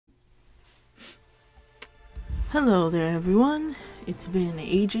Hello there everyone. It's been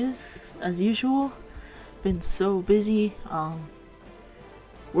ages as usual. Been so busy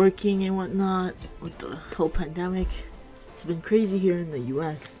working and whatnot with the whole pandemic. It's been crazy here in the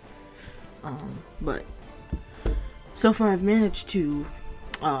US. But so far I've managed to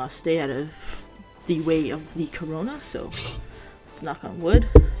stay out of the way of the corona, so let's knock on wood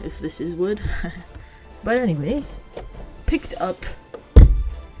if this is wood. But anyways, picked up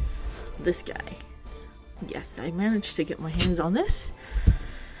this guy. Yes, I managed to get my hands on this.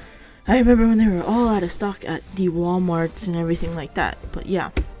 I remember when they were all out of stock at the Walmarts and everything like that. But yeah,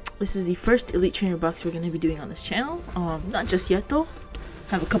 this is the first Elite Trainer box we're going to be doing on this channel. Not just yet though.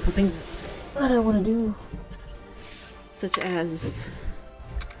 I have a couple things that I want to do. Such as,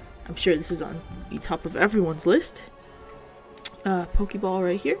 I'm sure this is on the top of everyone's list. Pokeball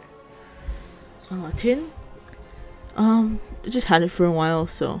right here. Tin. I just had it for a while,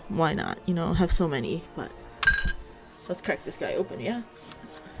 so why not? You know, I have so many, but let's crack this guy open, yeah?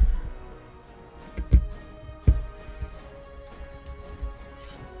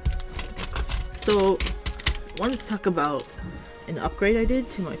 So, I wanted to talk about an upgrade I did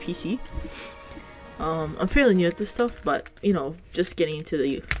to my PC. I'm fairly new at this stuff, but, you know, just getting into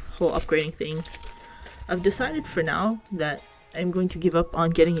the whole upgrading thing. I've decided for now that I'm going to give up on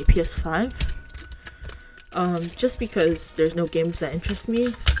getting a PS5. Just because there's no games that interest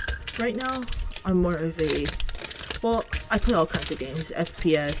me right now. I'm more of a, well, I play all kinds of games,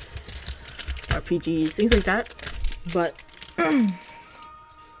 FPS, RPGs, things like that, but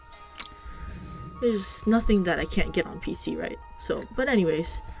there's nothing that I can't get on PC, right? So, but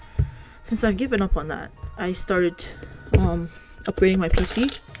anyways, since I've given up on that, I started upgrading my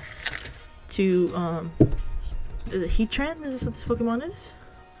PC to is it Heatran? Is this what this Pokemon is?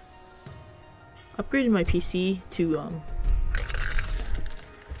 Upgraded my PC to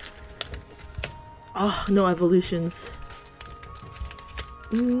oh, no evolutions.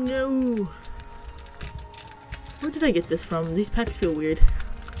 No. Where did I get this from? These packs feel weird.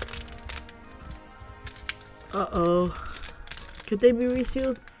 Uh-oh. Could they be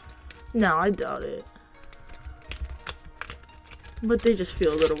resealed? No, I doubt it. But they just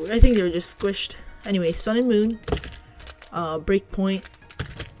feel a little weird. I think they were just squished. Anyway, Sun and Moon, Breakpoint,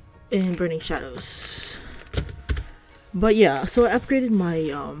 and Burning Shadows. But yeah, so I upgraded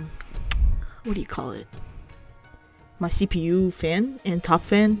my what do you call it, my CPU fan and top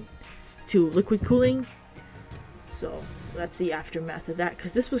fan to liquid cooling. So that's the aftermath of that,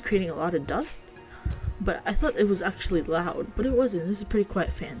 because this was creating a lot of dust, but I thought it was actually loud, but it wasn't. This is a pretty quiet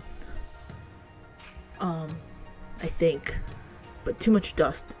fan, I think, but too much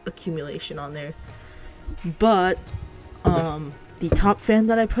dust accumulation on there. But the top fan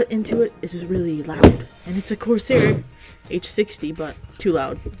that I put into it is really loud, and it's a Corsair H60, but too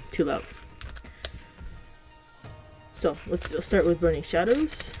loud, too loud. So let's start with Burning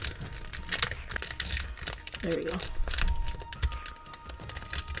Shadows. There we go.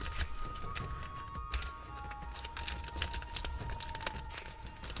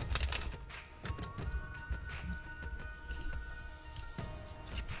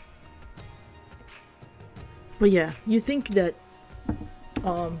 But yeah, you think that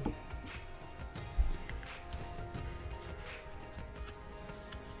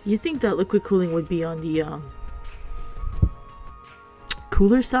liquid cooling would be on the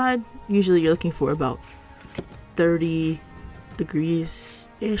cooler side. Usually you're looking for about 30 degrees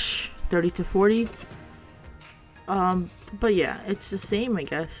ish, 30 to 40. But yeah, it's the same, I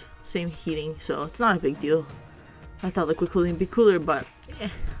guess, same heating, so it's not a big deal. I thought liquid cooling would be cooler, but it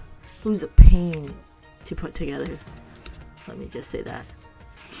was a pain to put together. Let me just say that.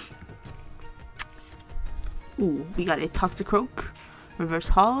 Ooh, we got a Toxicroak, Reverse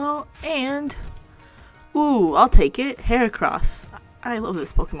Hollow, and ooh, I'll take it, Heracross. I love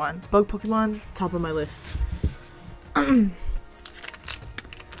this Pokemon. Bug Pokemon, top of my list. X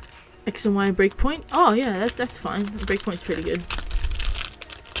and Y Breakpoint. Oh yeah, that's fine. Breakpoint's pretty good.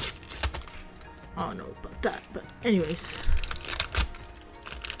 I don't know about that, but anyways.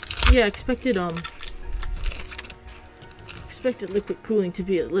 Yeah, expected liquid cooling to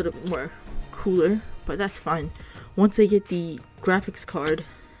be a little bit more cooler, but that's fine. Once I get the graphics card,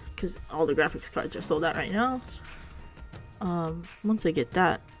 because all the graphics cards are sold out right now, once I get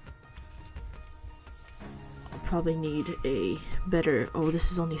that, I'll probably need a better, oh,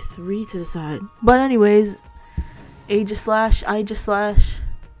 this is only 3 to the side, but anyways, Aegislash, Aegislash.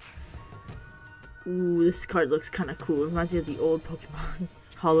 Ooh, this card looks kind of cool. It reminds me of the old Pokemon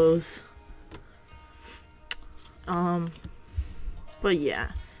Hollows. But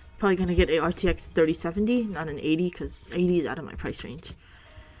yeah, probably gonna get a RTX 3070, not an 80, because 80 is out of my price range.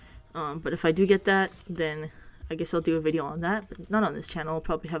 But if I do get that, then I guess I'll do a video on that, but not on this channel. I'll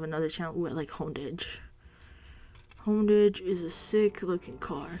probably have another channel. Ooh, I like Honed Edge. Honed Edge is a sick looking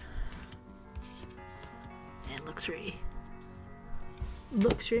card. And Luxray.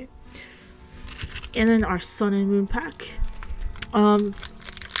 Luxray. And then our Sun and Moon pack.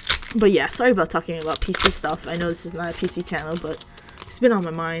 But yeah, sorry about talking about PC stuff. I know this is not a PC channel, but it's been on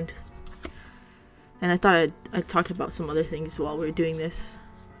my mind. And I thought I'd talk about some other things while we're doing this.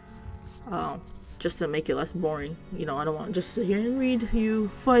 Just to make it less boring. You know, I don't want to just sit here and read you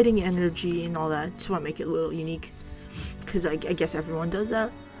fighting energy and all that. Just want to make it a little unique. Because I guess everyone does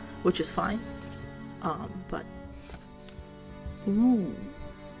that, which is fine. But... Ooh.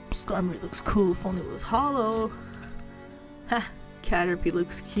 Skarmory looks cool if only it was hollow. Ha! Caterpie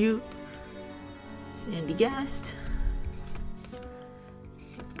looks cute. Sandy Gast.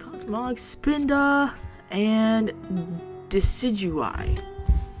 Cosmog, Spinda, and Decidueye.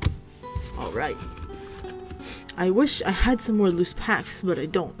 Alright. I wish I had some more loose packs, but I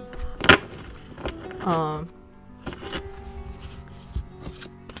don't.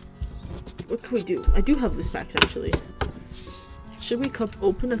 What can we do? I do have loose packs actually. Should we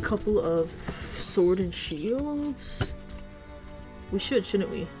open a couple of Sword and Shields? We should, shouldn't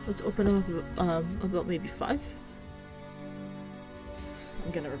we? Let's open up about maybe 5.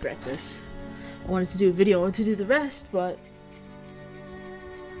 I'm gonna regret this. I wanted to do a video, I wanted to do the rest, but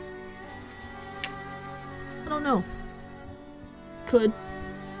I don't know. Could.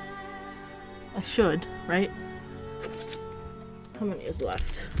 I should, right? How many is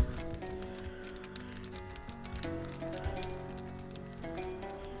left?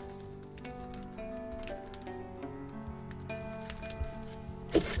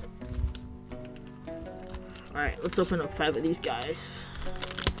 Alright, let's open up 5 of these guys.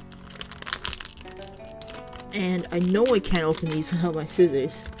 And I know I can't open these without my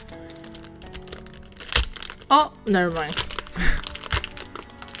scissors. Oh, never mind.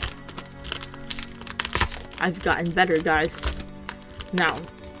 I've gotten better, guys. Now,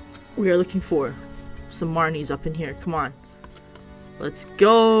 we are looking for some Marnies up in here. Come on. Let's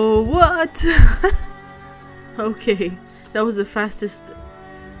go. What? Okay, that was the fastest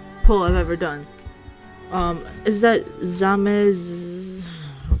pull I've ever done. Is that Zamez?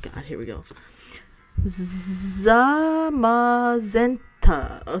 Oh god, here we go. Zamazenta.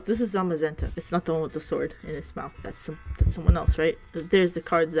 Oh, this is Zamazenta. It's not the one with the sword in its mouth. That's someone else, right? There's the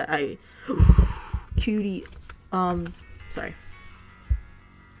cards that I... Cutie. Sorry.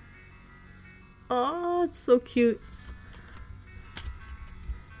 Oh, it's so cute.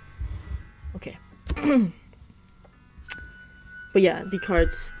 Okay. But yeah, the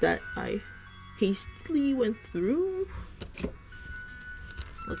cards that I hastily went through.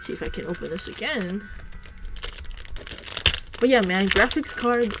 Let's see if I can open this again. But yeah, man, graphics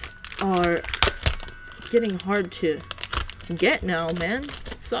cards are getting hard to get now, man.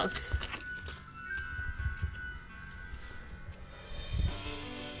 It sucks.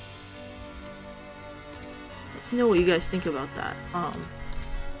 Let me know what you guys think about that.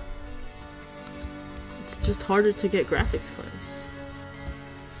 It's just harder to get graphics cards.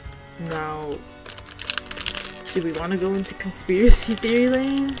 Now, do we want to go into conspiracy theory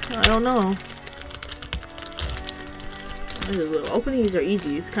lane? I don't know. Opening these are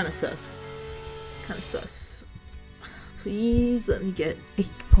easy. It's kind of sus. Please let me get a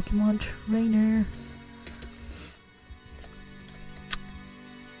Pokemon trainer.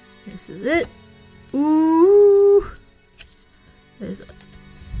 This is it. Ooh. There's a...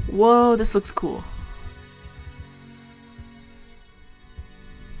 Whoa, this looks cool.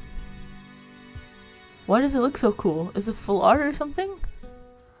 Why does it look so cool? Is it full art or something?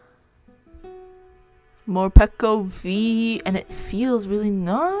 Morpeko V, and it feels really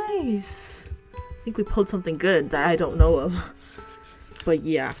nice. I think we pulled something good that I don't know of. But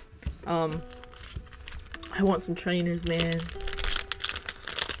yeah. I want some trainers, man.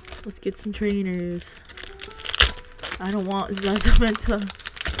 Let's get some trainers. I don't want Zazamenta.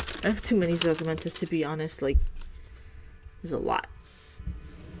 I have too many Zazamentas, to be honest. Like, there's a lot.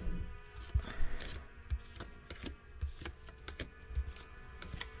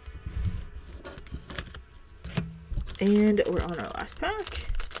 And we're on our last pack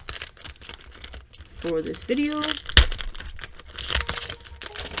for this video. I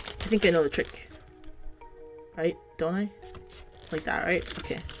think I know the trick. Right? Don't I? Like that, right?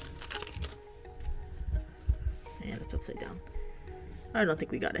 Okay. And it's upside down. I don't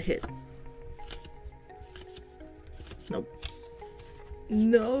think we got a hit. Nope.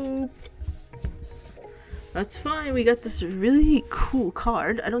 Nope. That's fine. We got this really cool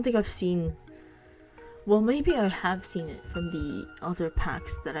card. I don't think I've seen... Well, maybe I have seen it from the other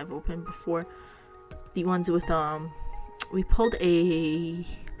packs that I've opened before. the ones with we pulled a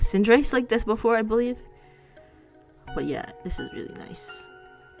Cinderace like this before, I believe. But yeah, this is really nice.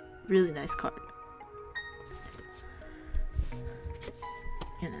 Really nice card.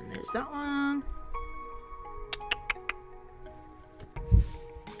 And then there's that one.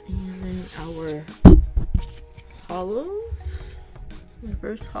 And then our hollows.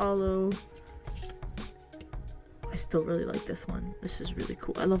 Reverse hollow. I still really like this one. This is really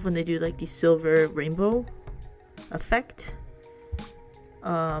cool. I love when they do like the silver rainbow effect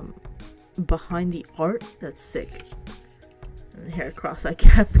behind the art. That's sick. And the Heracross I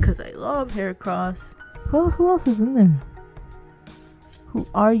kept because I love Heracross. Well, who else is in there? Who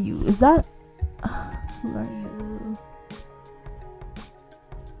are you? Is that... who are you?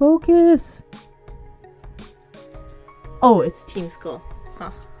 Focus! Oh, it's Team Skull.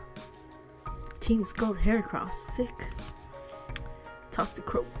 Huh. Team Skull's Heracross. Sick.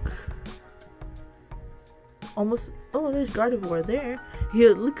 Toxicroak. Almost... Oh, there's Gardevoir there. He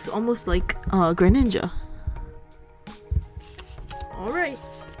looks almost like Greninja. Alright.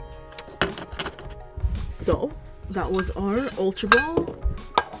 So, that was our Ultra Ball.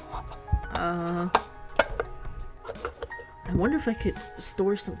 I wonder if I could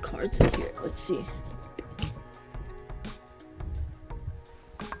store some cards in here. Let's see.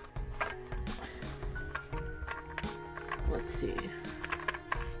 Let's see.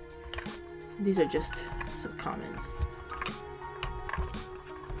 These are just some commons.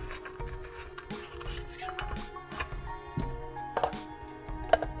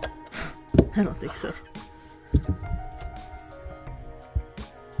 I don't think so.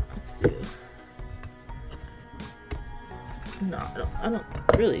 Let's do... No, I don't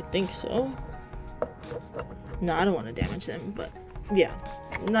really think so. No, I don't want to damage them, but yeah,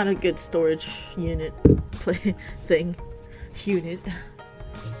 not a good storage unit unit.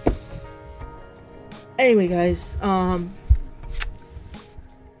 Anyway, guys,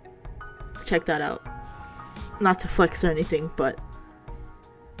 check that out. Not to flex or anything, but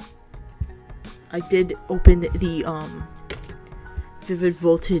I did open the Vivid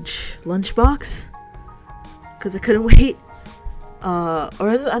Voltage lunchbox because I couldn't wait. Or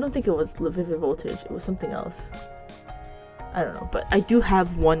I don't think it was Vivid Voltage. It was something else. I don't know, but I do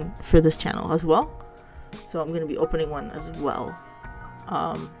have one for this channel as well, so I'm gonna be opening one as well.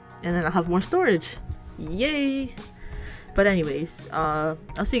 And then I'll have more storage. Yay! But anyways, I'll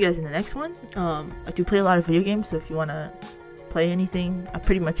see you guys in the next one. I do play a lot of video games, so if you wanna play anything, I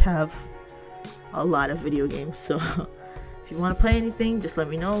pretty much have a lot of video games. So if you wanna play anything, just let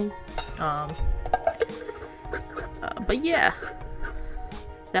me know. But yeah,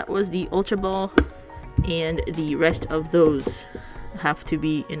 that was the Ultra Ball, and the rest of those have to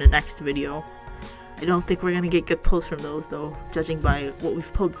be in the next video. I don't think we're gonna get good pulls from those though, judging by what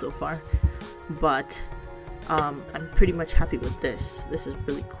we've pulled so far. But I'm pretty much happy with this. This is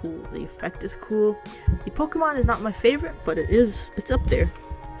really cool. The effect is cool. The Pokemon is not my favorite, but it's up there.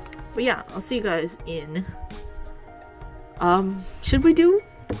 But yeah, I'll see you guys in... should we do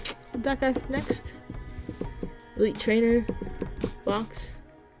that guy next? Elite Trainer box?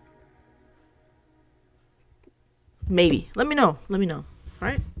 Maybe. Let me know.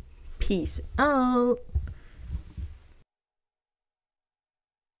 Alright? Peace out.